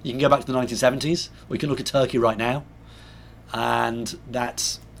inflation, you can go back to the 1970s, or you can look at Turkey right now. And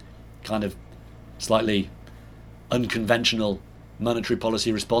that's kind of slightly unconventional monetary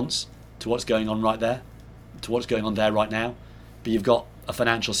policy response to what's going on right there, to what's going on there right now. But you've got a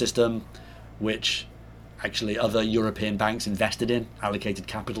financial system which actually other European banks invested in, allocated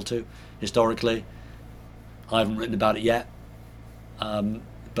capital to historically. I haven't written about it yet,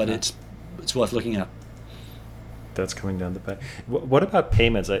 but it's worth looking at. That's coming down the pipe. What about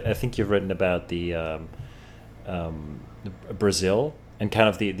payments? I think you've written about the Brazil and kind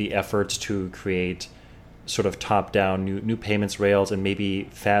of the efforts to create sort of top-down new payments rails and maybe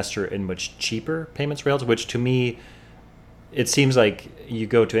faster and much cheaper payments rails, which to me, it seems like you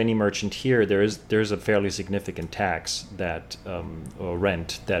go to any merchant here, there's a fairly significant tax that or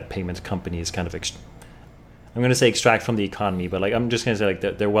rent that payments companies kind of I'm going to say extract from the economy, but like I'm just going to say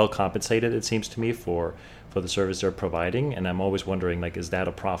like they're well compensated. It seems to me for the service they're providing, and I'm always wondering like, is that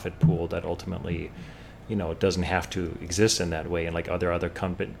a profit pool that ultimately, it doesn't have to exist in that way? And like, are there other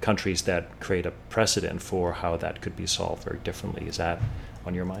countries that create a precedent for how that could be solved very differently? Is that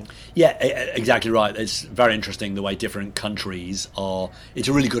on your mind? Yeah, exactly right. It's very interesting the way different countries are. It's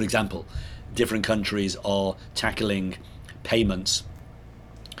a really good example. Different countries are tackling payments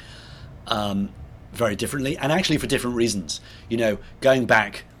very differently, and actually for different reasons. Going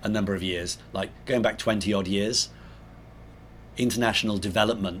back a number of years, like going back 20 odd years, international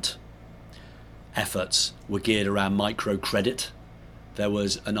development efforts were geared around microcredit. There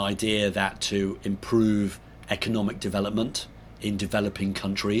was an idea that to improve economic development in developing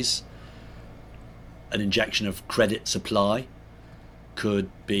countries, an injection of credit supply could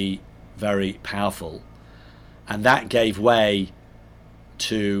be very powerful. And that gave way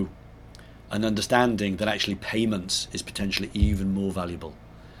to an understanding that actually payments is potentially even more valuable.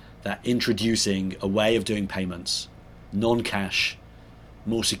 That introducing a way of doing payments, non-cash,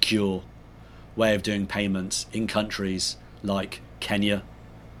 more secure way of doing payments in countries like Kenya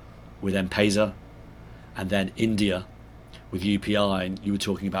with M-Pesa, and then India with UPI, and you were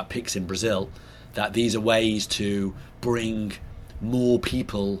talking about Pix in Brazil, that these are ways to bring more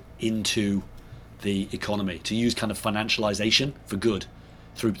people into the economy, to use kind of financialization for good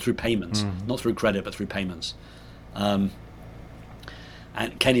through payments, not through credit, but through payments. And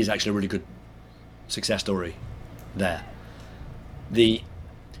Kenya is actually a really good success story there. The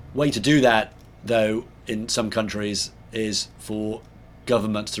way to do that, though, in some countries is for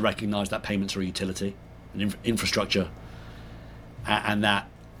governments to recognize that payments are a utility, an infrastructure, and that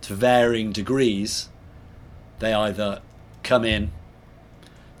to varying degrees they either come in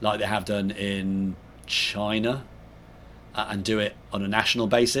like they have done in China and do it on a national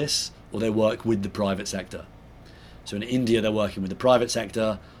basis, or they work with the private sector. So in India they're working with the private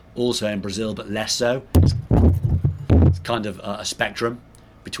sector, also in Brazil, but less so. It's kind of a spectrum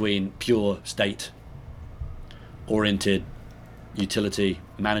between pure state oriented utility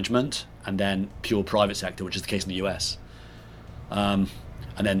management and then pure private sector, which is the case in the US, and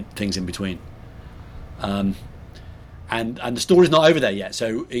then things in between. And the story's not over there yet.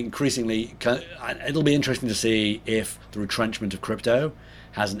 So increasingly, it'll be interesting to see if the retrenchment of crypto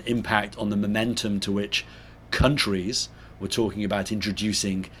has an impact on the momentum to which countries were talking about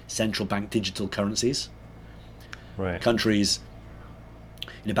introducing central bank digital currencies. Right. Countries,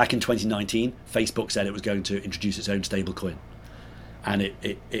 back in 2019, Facebook said it was going to introduce its own stablecoin, and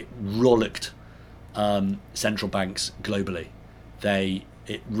it rollicked central banks globally.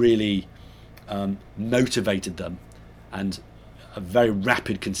 It really motivated them, and a very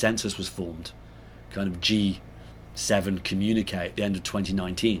rapid consensus was formed, kind of G7 communique at the end of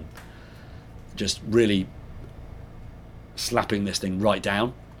 2019, just really slapping this thing right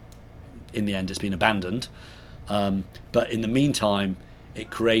down. In the end, it's been abandoned, but in the meantime, it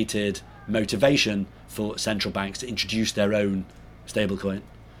created motivation for central banks to introduce their own stablecoin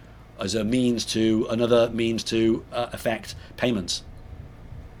as another means to affect payments,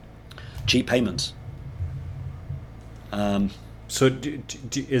 cheap payments. So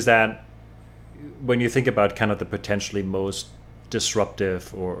is that, when you think about kind of the potentially most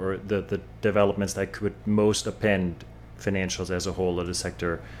disruptive or the developments that could most upend financials as a whole or the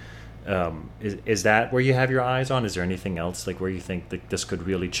sector, is that where you have your eyes on? Is there anything else like where you think that this could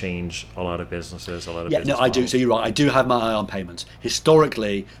really change a lot of businesses, business I do. So you're right. I do have my eye on payments.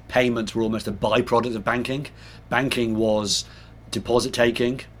 Historically, payments were almost a byproduct of banking. Banking was deposit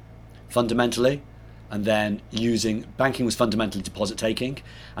taking, fundamentally, and then banking was fundamentally deposit taking,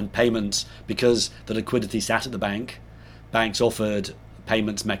 and payments, because the liquidity sat at the banks offered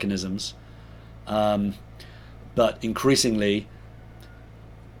payments mechanisms, but increasingly,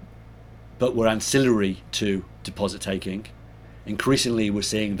 were ancillary to deposit taking. Increasingly, we're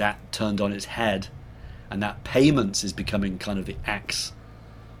seeing that turned on its head, and that payments is becoming kind of the axe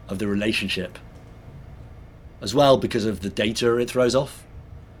of the relationship, as well, because of the data it throws off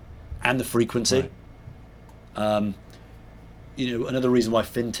and the frequency. Right. Another reason why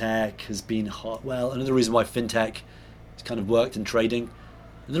fintech has been hot. Well, another reason why fintech has kind of worked in trading.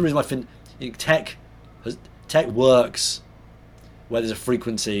 Another reason why tech works where there's a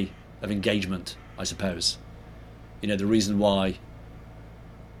frequency of engagement, I suppose. The reason why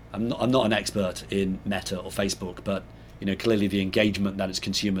I'm not an expert in Meta or Facebook, but clearly the engagement that its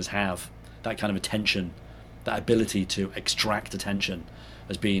consumers have, that kind of attention that ability to extract attention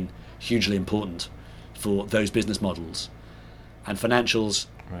has been hugely important for those business models. And financials,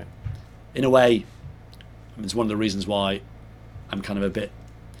 Right. in a way, it's one of the reasons why I'm kind of a bit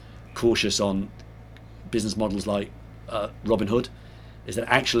cautious on business models like Robinhood, is that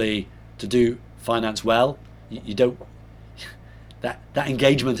actually to do finance well, you don't, that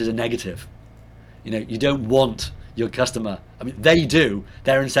engagement is a negative. You don't want your customer, I mean, they do,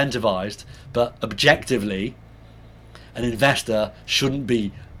 they're incentivized, but objectively, an investor shouldn't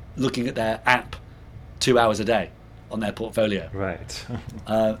be looking at their app 2 hours a day on their portfolio. Right.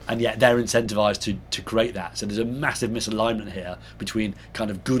 And yet they're incentivized to create that. So there's a massive misalignment here between kind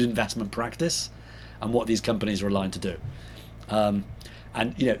of good investment practice and what these companies are aligned to do. And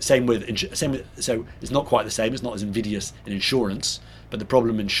same with so it's not quite the same. It's not as invidious in insurance, but the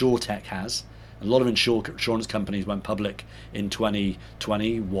problem InsurTech has. A lot of insurance companies went public in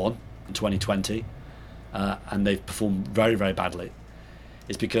 2021 and 2020, and they've performed very, very badly.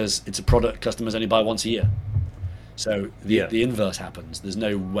 It's because it's a product customers only buy once a year. So the inverse happens. There's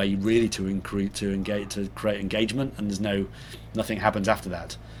no way really to create engagement, and nothing happens after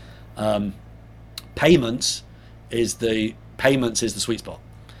that. Payments is the sweet spot.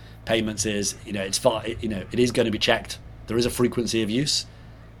 Payments is it is going to be checked. There is a frequency of use,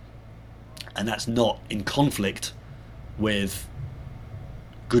 and that's not in conflict with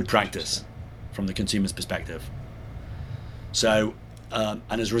good practice from the consumer's perspective. So, and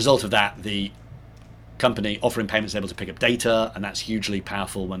as a result of that, the company offering payments is able to pick up data, and that's hugely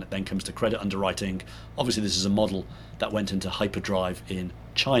powerful when it then comes to credit underwriting. Obviously, this is a model that went into hyperdrive in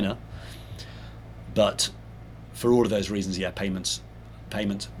China, but for all of those reasons, payments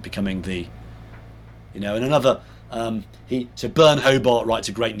becoming the, and another. So Bern Hobart writes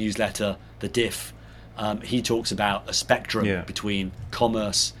a great newsletter, The Diff. He talks about a spectrum between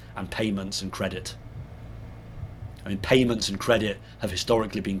commerce and payments and credit. I mean, payments and credit have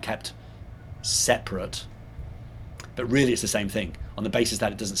historically been kept separate, but really it's the same thing on the basis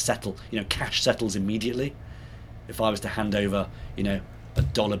that it doesn't settle. Cash settles immediately. If I was to hand over, a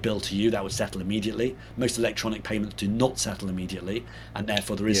dollar bill to you, that would settle immediately. Most electronic payments do not settle immediately, and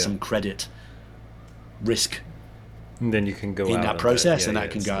therefore there is some credit risk. And then you can go in out that process, and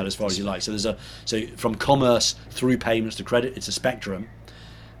that can go out as far as you like. So so from commerce through payments to credit, it's a spectrum,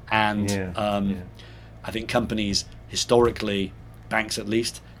 and I think companies historically, banks at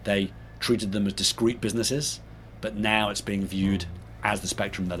least, they treated them as discrete businesses, but now it's being viewed as the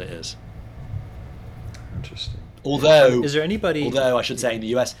spectrum that it is. Interesting. Although, is there anybody? Although I should say, in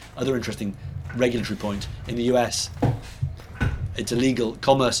the US, other interesting regulatory point, in the US, it's illegal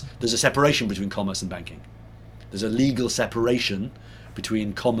commerce. There's a separation between commerce and banking. There's a legal separation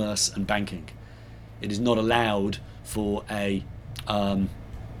between commerce and banking. It is not allowed for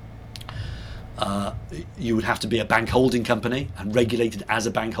you would have to be a bank holding company and regulated as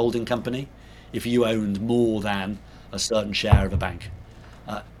a bank holding company if you owned more than a certain share of a bank.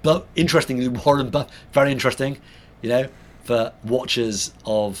 But interestingly, Warren Buffett, very interesting, for watchers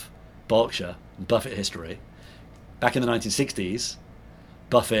of Berkshire, Buffett history, back in the 1960s,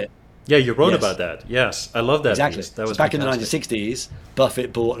 Buffett... Yeah, you wrote about that. Yes, I love that. Exactly. That was back fantastic. In the 1960s,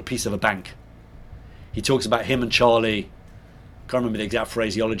 Buffett bought a piece of a bank. He talks about him and Charlie, I can't remember the exact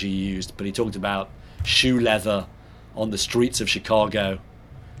phraseology he used, but he talked about shoe leather on the streets of Chicago,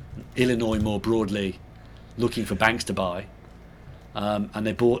 Illinois more broadly, looking for banks to buy. And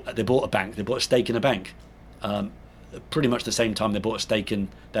they bought a bank. They bought a stake in a bank. Pretty much the same time they bought a stake in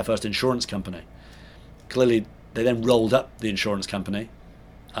their first insurance company. Clearly, they then rolled up the insurance company,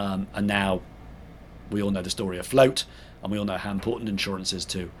 and now we all know the story afloat, and we all know how important insurance is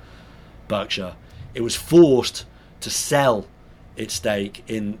to Berkshire. It was forced to sell its stake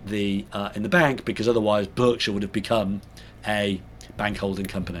in the bank because otherwise Berkshire would have become a bank holding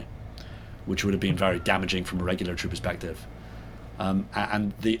company, which would have been very damaging from a regulatory perspective.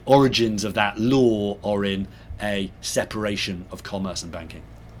 And the origins of that law are in a separation of commerce and banking.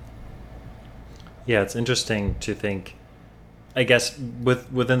 Yeah, it's interesting to think, I guess,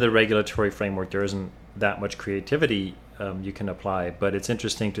 within the regulatory framework, there isn't that much creativity you can apply, but it's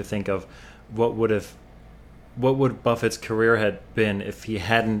interesting to think of what would Buffett's career had been if he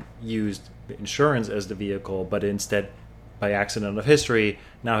hadn't used insurance as the vehicle, but instead, by accident of history,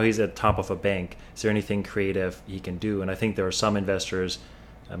 now he's at the top of a bank. Is there anything creative he can do? And I think there are some investors,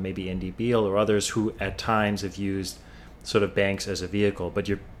 maybe Andy Beal or others, who at times have used sort of banks as a vehicle, but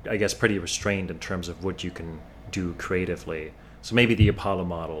you're, I guess, pretty restrained in terms of what you can do creatively. So maybe the Apollo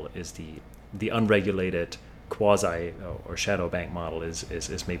model is the unregulated quasi or shadow bank model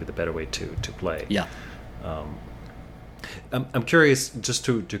is maybe the better way to play. Yeah. I'm curious, just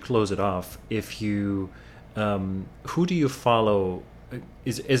to close it off, if you who do you follow?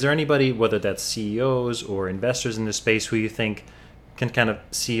 Is there anybody, whether that's CEOs or investors in this space, who you think can kind of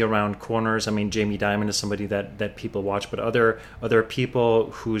see around corners? I mean, Jamie Dimon is somebody that people watch, but other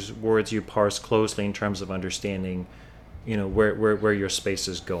people whose words you parse closely in terms of understanding, where your space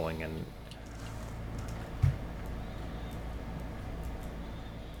is going. And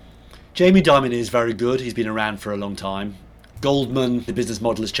Jamie Dimon is very good. He's been around for a long time. Goldman, the business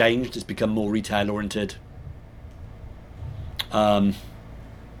model has changed. It's become more retail oriented. But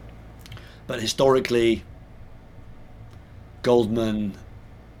historically, Goldman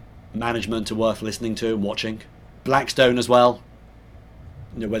management are worth listening to and watching. Blackstone as well.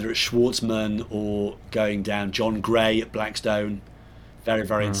 Whether it's Schwartzman or going down John Gray at Blackstone, very,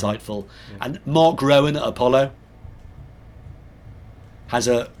 very insightful. Yeah. And Marc Rowan at Apollo has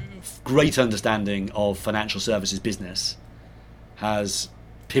a great understanding of financial services business, has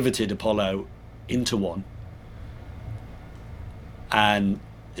pivoted Apollo into one, and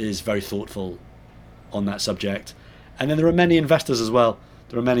is very thoughtful on that subject. And then there are many investors as well.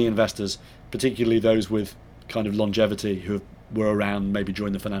 There are many investors, particularly those with kind of longevity, who were around maybe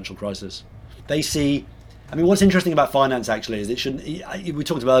during the financial crisis. They see, I mean, what's interesting about finance actually is it shouldn't, we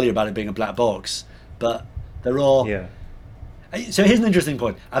talked earlier about it being a black box, but there are... Yeah. So here's an interesting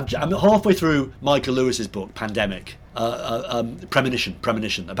point. I'm halfway through Michael Lewis's book, Pandemic,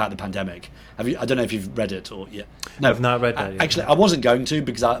 Premonition about the pandemic. I don't know if you've read it or yeah. No, I've not read that yet. Actually, I wasn't going to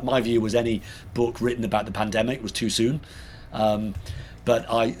because my view was any book written about the pandemic was too soon.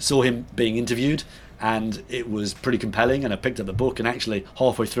 But I saw him being interviewed, and it was pretty compelling. And I picked up the book, and actually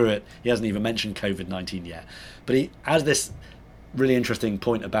halfway through it, he hasn't even mentioned COVID-19 yet. But he has this really interesting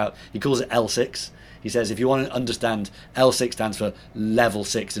point about, he calls it L6. He says if you want to understand, L6 stands for level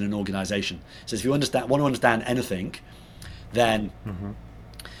 6 in an organization. He says if you want to understand anything, then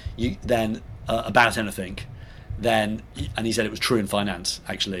about anything, then, and he said it was true in finance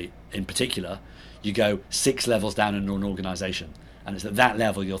actually in particular, you go 6 levels down in an organization, and it's at that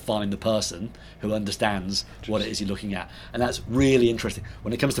level you'll find the person who understands what it is you're looking at. And that's really interesting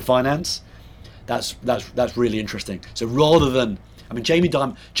when it comes to finance. That's really interesting. So rather than, I mean, Jamie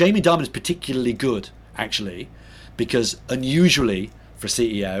Dimon is particularly good, actually, because unusually for a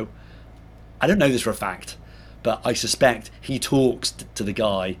CEO, I don't know this for a fact, but I suspect he talks to the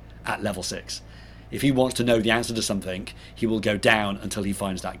guy at level 6. If he wants to know the answer to something, he will go down until he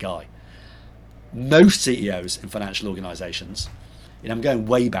finds that guy. Most CEOs in financial organizations, I'm going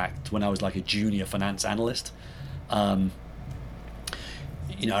way back to when I was like a junior finance analyst. I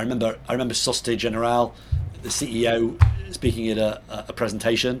remember Societe Generale, the CEO speaking at a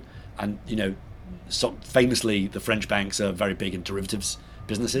presentation, and famously the French banks are very big in derivatives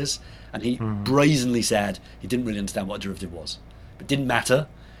businesses, and he brazenly said he didn't really understand what a derivative was, but it didn't matter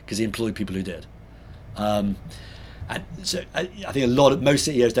because he employed people who did. And so I think most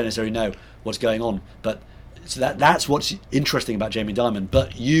CEOs don't necessarily know what's going on, but so that's what's interesting about Jamie Dimon.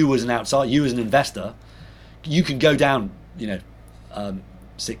 But you as an investor, you can go down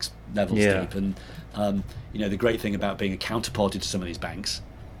 6 levels deep, and the great thing about being a counterparty to some of these banks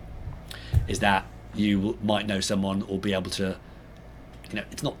is that you might know someone or be able to,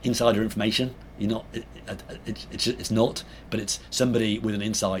 it's not insider information. It's not, but it's somebody with an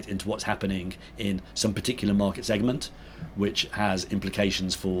insight into what's happening in some particular market segment, which has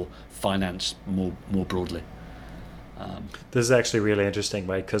implications for finance more broadly. This is actually really interesting,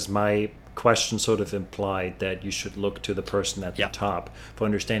 right? Because my question sort of implied that you should look to the person at the top for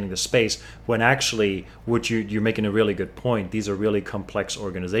understanding the space, when actually you're making a really good point. These are really complex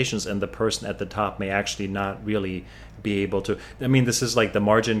organizations, and the person at the top may actually not really be able to. I mean, this is like the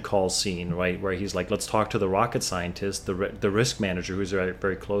margin call scene, right, where he's like, let's talk to the rocket scientist, the risk manager who's very,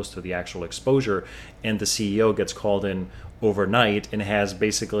 very close to the actual exposure, and the CEO gets called in overnight and has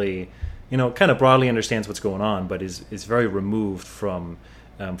basically, kind of broadly understands what's going on, but is very removed from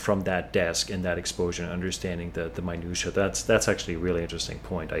that desk and that exposure and understanding the minutia. That's actually a really interesting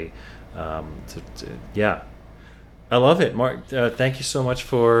point. I love it, Mark. Thank you so much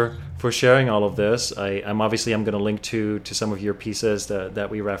for sharing all of this. I'm going to link to some of your pieces that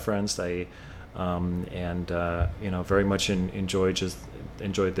we referenced. Very much enjoyed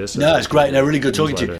this. No, it's great. No, really good talking to you.